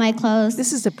gets all my clothes.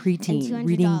 This is a preteen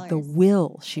reading the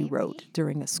will she wrote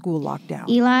during a school lockdown.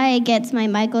 Eli gets my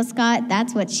Michael Scott,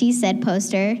 that's what she said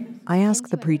poster. I ask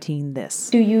the preteen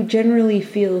this. Do you generally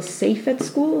feel safe at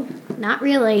school? Not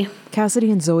really.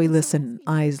 Cassidy and Zoe listen,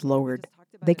 eyes lowered.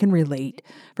 They can relate.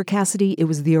 For Cassidy, it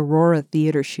was the Aurora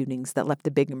theater shootings that left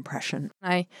a big impression.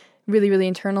 I really, really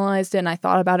internalized it, and I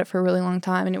thought about it for a really long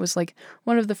time, and it was like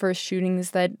one of the first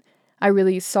shootings that I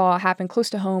really saw happen close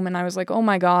to home, and I was like, oh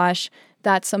my gosh,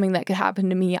 that's something that could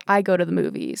happen to me. I go to the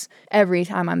movies. Every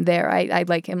time I'm there, I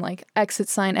like am like, exit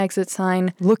sign, exit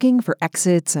sign. Looking for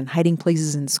exits and hiding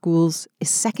places in schools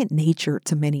is second nature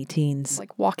to many teens.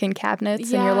 Like walk-in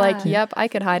cabinets, and you're like, yep, I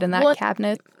could hide in that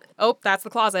cabinet. Oh, that's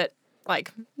the closet.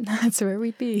 Like, that's where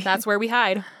we'd be. That's where we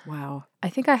hide. Wow. I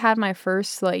think I had my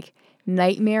first like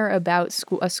nightmare about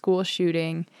a school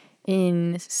shooting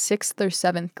in 6th or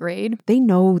 7th grade. They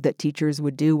know that teachers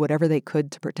would do whatever they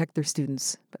could to protect their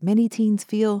students, but many teens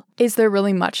feel... is there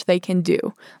really much they can do?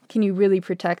 Can you really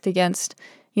protect against,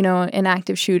 an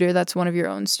active shooter that's one of your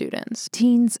own students?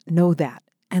 Teens know that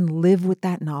and live with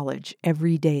that knowledge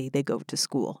every day they go to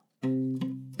school.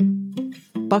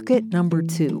 Bucket number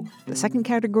 2. The second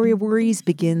category of worries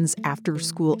begins after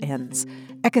school ends.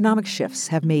 Economic shifts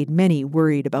have made many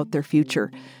worried about their future.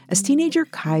 As teenager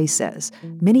Kai says,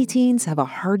 many teens have a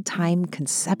hard time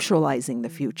conceptualizing the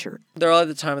future. They're all at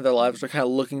the time of their lives they're kind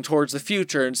of looking towards the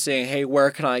future and saying, hey,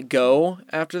 where can I go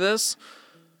after this?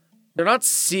 They're not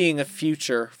seeing a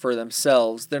future for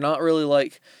themselves. They're not really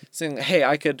like saying, hey,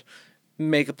 I could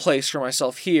make a place for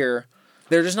myself here.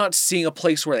 They're just not seeing a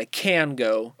place where they can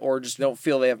go or just don't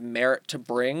feel they have merit to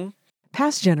bring.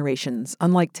 Past generations,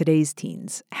 unlike today's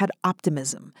teens, had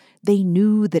optimism. They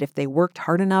knew that if they worked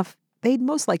hard enough, they'd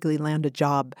most likely land a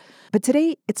job. But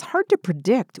today, it's hard to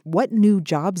predict what new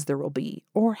jobs there will be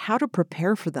or how to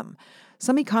prepare for them.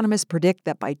 Some economists predict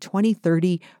that by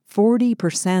 2030,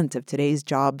 40% of today's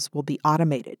jobs will be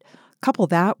automated. Couple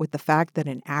that with the fact that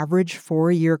an average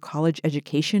 4-year college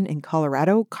education in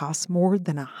Colorado costs more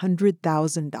than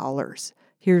 $100,000.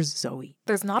 Here's Zoe.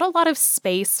 There's not a lot of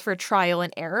space for trial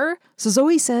and error. So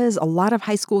Zoe says a lot of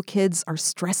high school kids are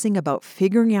stressing about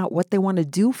figuring out what they want to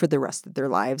do for the rest of their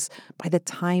lives by the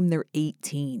time they're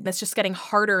 18. It's just getting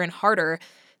harder and harder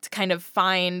to kind of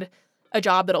find a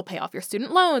job that'll pay off your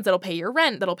student loans, that'll pay your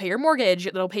rent, that'll pay your mortgage,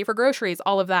 that'll pay for groceries,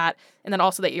 all of that. And then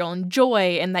also that you'll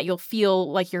enjoy and that you'll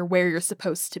feel like you're where you're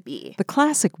supposed to be. The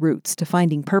classic routes to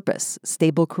finding purpose,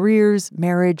 stable careers,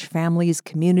 marriage, families,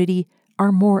 community,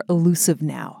 are more elusive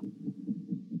now.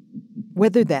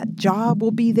 Whether that job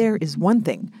will be there is one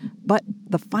thing, but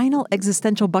the final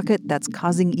existential bucket that's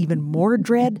causing even more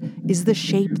dread is the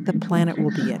shape the planet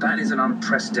will be in. That is an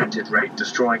unprecedented rate,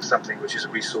 destroying something which is a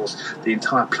resource the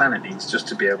entire planet needs just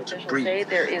to be able to breathe. Say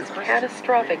there is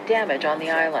catastrophic damage on the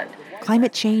island.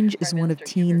 Climate change is one of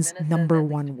teens' number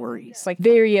one worries. It's like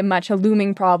very much a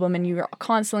looming problem and you're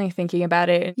constantly thinking about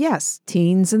it. Yes,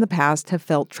 teens in the past have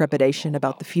felt trepidation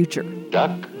about the future.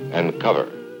 Duck and cover.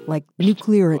 Like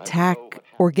nuclear attack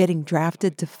or getting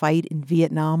drafted to fight in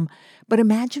Vietnam. But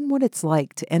imagine what it's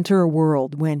like to enter a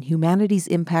world when humanity's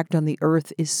impact on the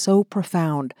Earth is so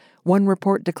profound. One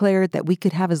report declared that we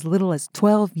could have as little as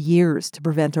 12 years to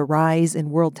prevent a rise in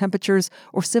world temperatures,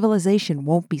 or civilization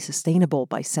won't be sustainable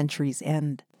by century's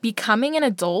end. Becoming an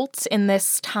adult in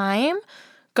this time,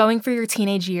 going through your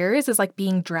teenage years, is like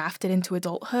being drafted into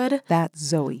adulthood. That's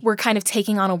Zoe. We're kind of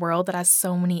taking on a world that has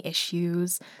so many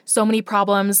issues, so many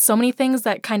problems, so many things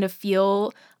that kind of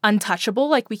feel untouchable,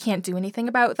 like we can't do anything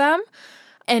about them.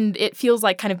 And it feels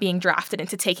like kind of being drafted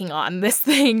into taking on this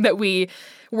thing that we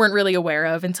weren't really aware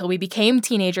of until we became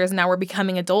teenagers. And now we're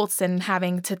becoming adults and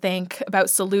having to think about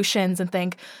solutions and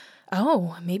think,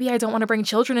 oh, maybe I don't want to bring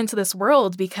children into this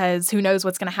world because who knows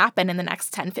what's going to happen in the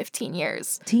next 10, 15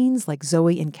 years. Teens like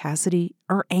Zoe and Cassidy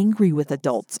are angry with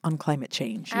adults on climate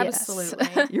change.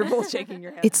 Absolutely. You're both shaking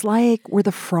your head. It's like we're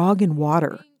the frog in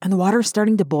water, and the water's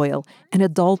starting to boil, and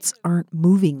adults aren't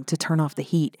moving to turn off the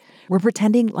heat. We're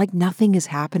pretending like nothing is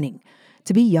happening.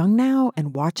 To be young now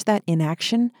and watch that in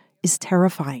action is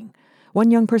terrifying. One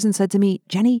young person said to me,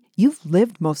 Jenny, you've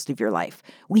lived most of your life.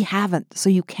 We haven't, so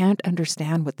you can't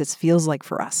understand what this feels like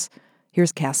for us.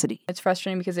 Here's Cassidy. It's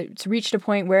frustrating because it's reached a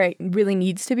point where it really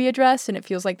needs to be addressed, and it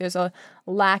feels like there's a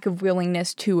lack of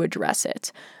willingness to address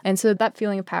it. And so that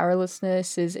feeling of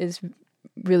powerlessness is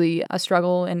really a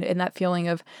struggle, and that feeling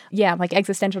of, like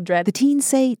existential dread. The teens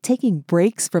say taking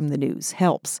breaks from the news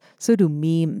helps. So do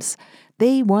memes.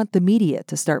 They want the media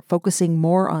to start focusing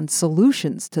more on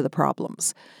solutions to the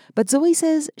problems. But Zoe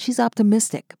says she's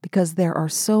optimistic because there are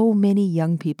so many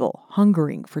young people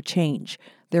hungering for change.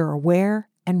 They're aware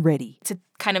and ready. To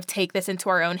kind of take this into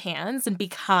our own hands and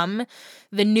become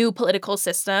the new political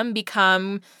system,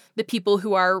 become the people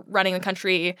who are running the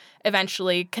country,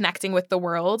 eventually connecting with the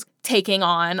world, taking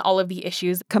on all of the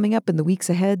issues. Coming up in the weeks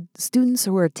ahead, students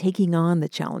who are taking on the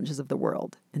challenges of the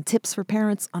world and tips for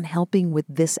parents on helping with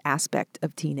this aspect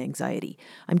of teen anxiety.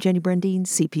 I'm Jenny Brendine,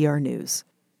 CPR News.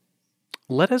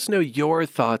 Let us know your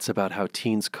thoughts about how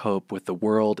teens cope with the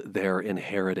world they're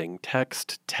inheriting.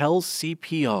 Text TELL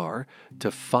CPR to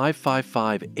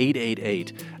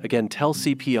 555-888. Again, TELL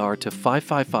CPR to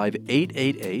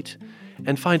 555-888.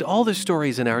 And find all the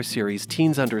stories in our series,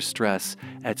 Teens Under Stress,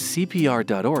 at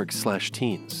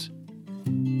cpr.org/teens.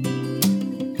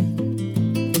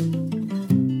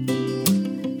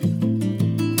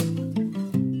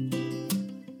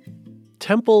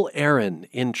 Temple Aaron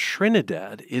in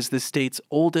Trinidad is the state's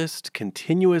oldest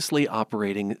continuously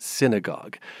operating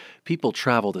synagogue. People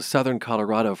travel to southern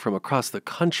Colorado from across the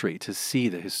country to see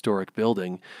the historic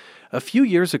building. A few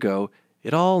years ago,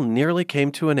 it all nearly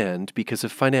came to an end because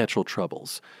of financial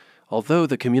troubles. Although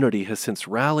the community has since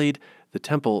rallied, the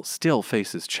temple still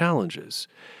faces challenges.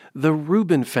 The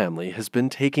Rubin family has been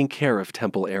taking care of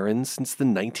Temple Aaron since the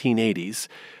 1980s.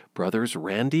 Brothers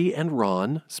Randy and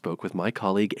Ron spoke with my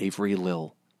colleague Avery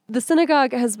Lill. The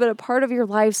synagogue has been a part of your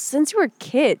life since you were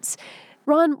kids.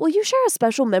 Ron, will you share a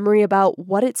special memory about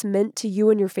what it's meant to you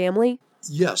and your family?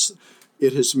 Yes,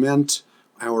 it has meant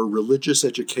our religious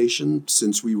education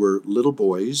since we were little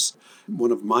boys.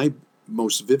 One of my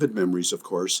most vivid memories, of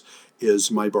course, is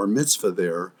my bar mitzvah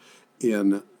there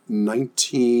in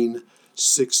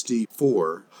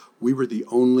 1964. We were the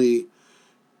only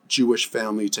Jewish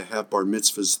family to have bar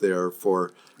mitzvahs there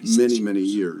for many, many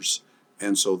years.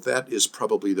 And so that is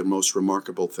probably the most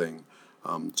remarkable thing,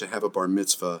 to have a bar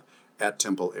mitzvah at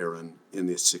Temple Aaron in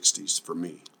the 60s for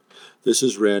me. This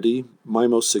is Randy. My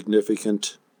most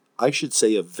significant, I should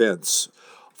say, events.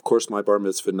 Of course, my bar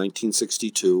mitzvah in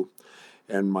 1962,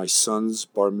 and my son's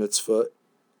bar mitzvah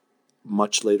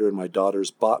much later, and my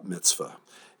daughter's bat mitzvah.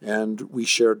 And we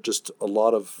shared just a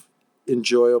lot of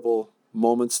enjoyable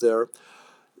moments there.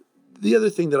 The other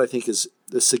thing that I think is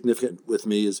significant with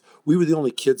me is we were the only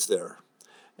kids there.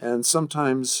 And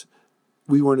sometimes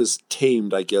we weren't as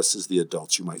tamed, I guess, as the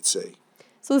adults, you might say.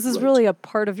 So this is really a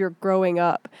part of your growing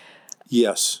up.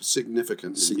 Yes.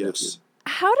 Significantly, yes.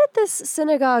 How did this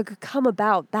synagogue come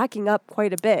about, backing up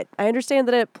quite a bit? I understand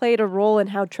that it played a role in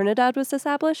how Trinidad was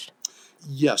established?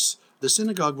 Yes. The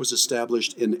synagogue was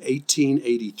established in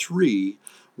 1883,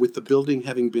 with the building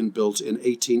having been built in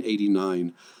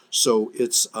 1889. So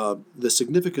it's the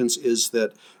significance is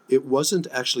that it wasn't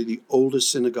actually the oldest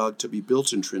synagogue to be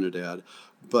built in Trinidad,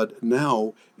 but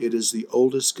now it is the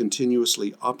oldest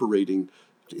continuously operating.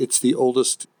 It's the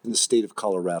oldest in the state of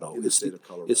Colorado. It's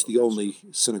the only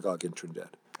synagogue in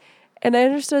Trinidad. And I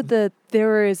understood that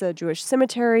there is a Jewish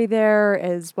cemetery there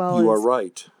as well. You are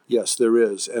right. Yes, there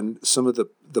is. And some of the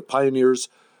pioneers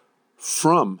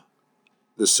from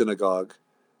the synagogue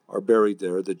are buried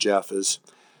there, the Japhas.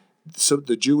 So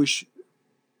the Jewish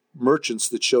merchants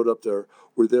that showed up there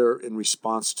were there in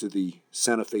response to the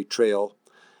Santa Fe Trail,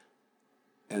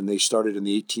 and they started in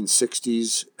the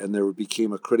 1860s, and there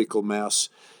became a critical mass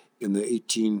in the late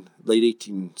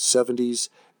 1870s.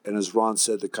 And as Ron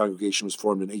said, the congregation was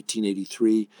formed in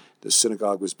 1883. The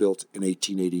synagogue was built in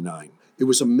 1889. It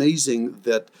was amazing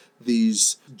that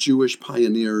these Jewish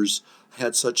pioneers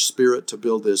had such spirit to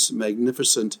build this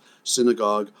magnificent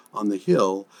synagogue on the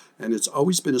hill, and it's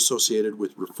always been associated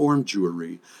with Reform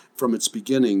Jewry. From its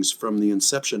beginnings, from the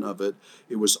inception of it,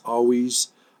 it was always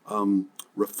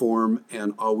Reform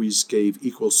and always gave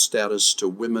equal status to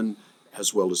women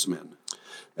as well as men.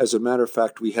 As a matter of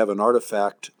fact, we have an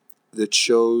artifact that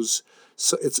shows,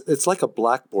 so it's like a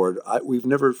blackboard. We've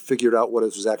never figured out what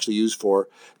it was actually used for.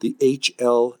 The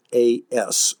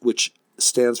HLAS, which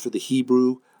stands for the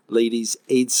Hebrew Ladies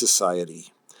Aid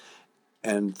Society.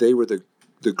 And they were the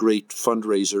great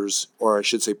fundraisers, or I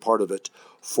should say part of it,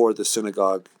 for the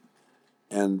synagogue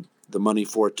and the money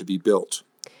for it to be built.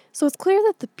 So it's clear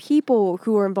that the people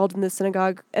who were involved in the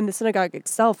synagogue and the synagogue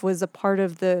itself was a part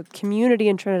of the community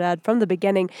in Trinidad from the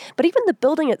beginning. But even the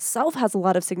building itself has a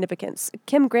lot of significance.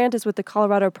 Kim Grant is with the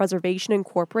Colorado Preservation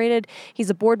Incorporated. He's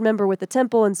a board member with the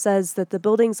temple and says that the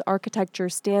building's architecture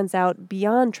stands out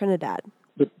beyond Trinidad.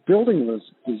 The building was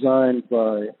designed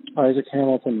by Isaac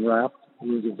Hamilton Rapp,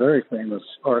 who was a very famous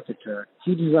architect.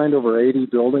 He designed over 80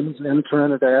 buildings in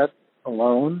Trinidad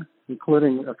alone,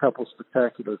 including a couple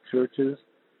spectacular churches.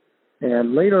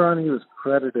 And later on, he was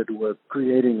credited with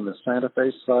creating the Santa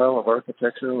Fe style of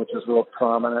architecture, which is real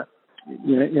prominent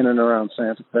in and around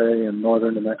Santa Fe in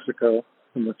northern New Mexico.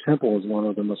 And the temple is one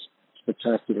of the most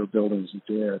spectacular buildings he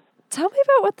did. Tell me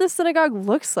about what the synagogue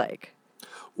looks like.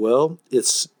 Well,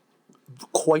 it's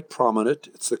quite prominent.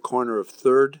 It's the corner of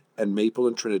 3rd and Maple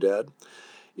in Trinidad.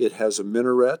 It has a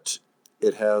minaret.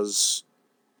 It's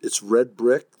red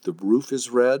brick. The roof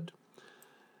is red.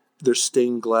 There's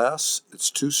stained glass.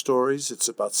 It's 2 stories. It's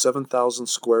about 7,000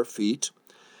 square feet.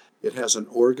 It has an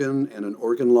organ and an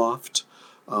organ loft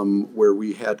where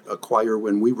we had a choir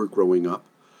when we were growing up.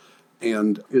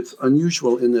 And it's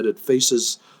unusual in that it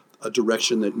faces a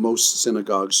direction that most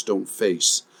synagogues don't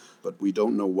face. But we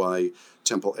don't know why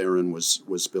Temple Aaron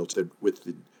was built with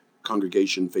the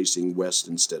congregation facing west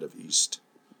instead of east.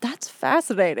 That's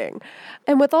fascinating.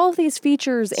 And with all of these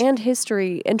features and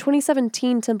history, in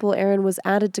 2017, Temple Aaron was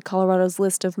added to Colorado's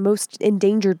list of most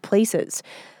endangered places.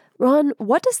 Ron,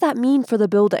 what does that mean for the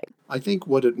building? I think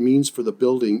what it means for the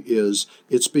building is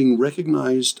it's being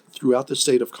recognized throughout the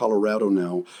state of Colorado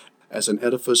now as an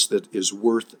edifice that is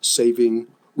worth saving.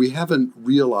 We haven't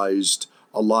realized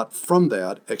a lot from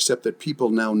that, except that people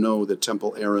now know that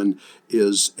Temple Aaron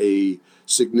is a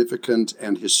significant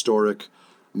and historic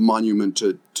monument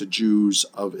to Jews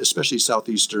of especially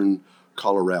southeastern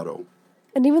Colorado.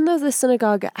 And even though the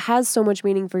synagogue has so much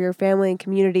meaning for your family and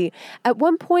community, at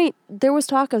one point there was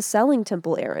talk of selling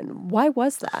Temple Aaron. Why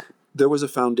was that? There was a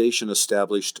foundation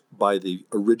established by the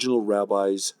original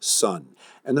rabbi's son,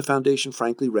 and the foundation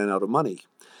frankly ran out of money.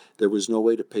 There was no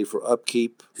way to pay for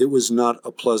upkeep. It was not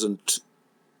a pleasant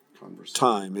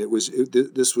time. It was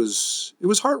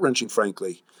heart-wrenching,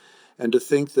 frankly. And to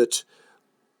think that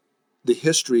the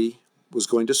history was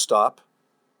going to stop,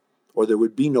 or there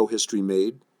would be no history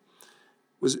made,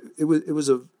 it was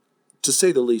to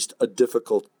say the least, a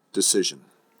difficult decision.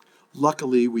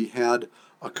 Luckily, we had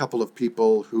a couple of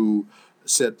people who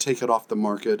said, take it off the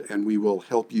market and we will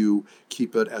help you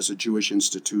keep it as a Jewish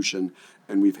institution.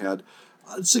 And we've had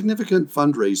significant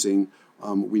fundraising.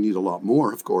 We need a lot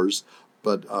more, of course,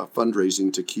 but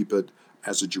fundraising to keep it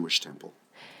as a Jewish temple.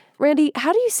 Randy,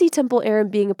 how do you see Temple Aaron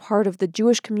being a part of the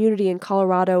Jewish community in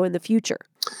Colorado in the future?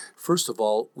 First of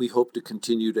all, we hope to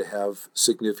continue to have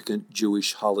significant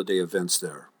Jewish holiday events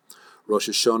there. Rosh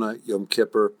Hashanah, Yom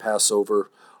Kippur, Passover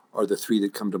are the 3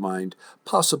 that come to mind,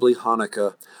 possibly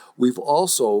Hanukkah. We've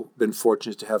also been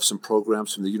fortunate to have some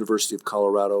programs from the University of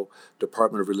Colorado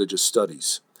Department of Religious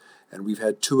Studies, and we've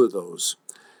had 2 of those.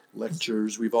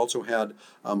 Lectures. We've also had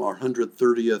our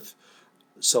 130th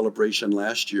celebration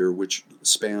last year, which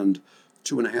spanned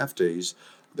 2.5 days,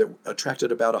 that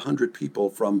attracted about 100 people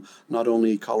from not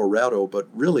only Colorado, but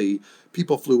really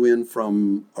people flew in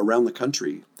from around the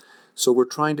country. So we're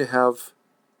trying to have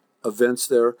events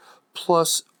there.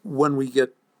 Plus, when we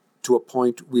get to a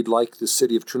point, we'd like the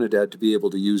city of Trinidad to be able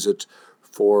to use it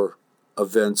for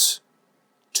events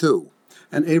too.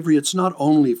 And Avery, it's not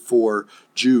only for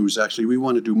Jews. Actually, we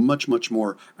want to do much, much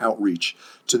more outreach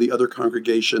to the other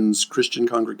congregations, Christian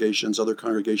congregations, other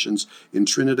congregations in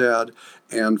Trinidad,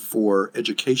 and for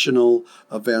educational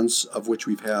events, of which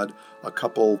we've had a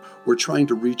couple. We're trying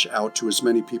to reach out to as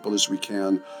many people as we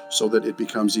can so that it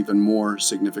becomes even more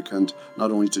significant,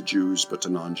 not only to Jews, but to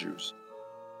non-Jews.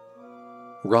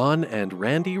 Ron and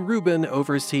Randy Rubin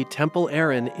oversee Temple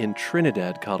Aaron in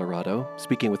Trinidad, Colorado.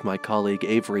 Speaking with my colleague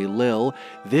Avery Lill,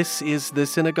 this is the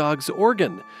synagogue's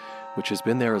organ, which has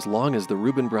been there as long as the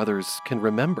Rubin brothers can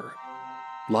remember.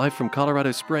 Live from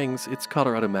Colorado Springs, it's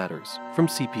Colorado Matters from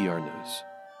CPR News.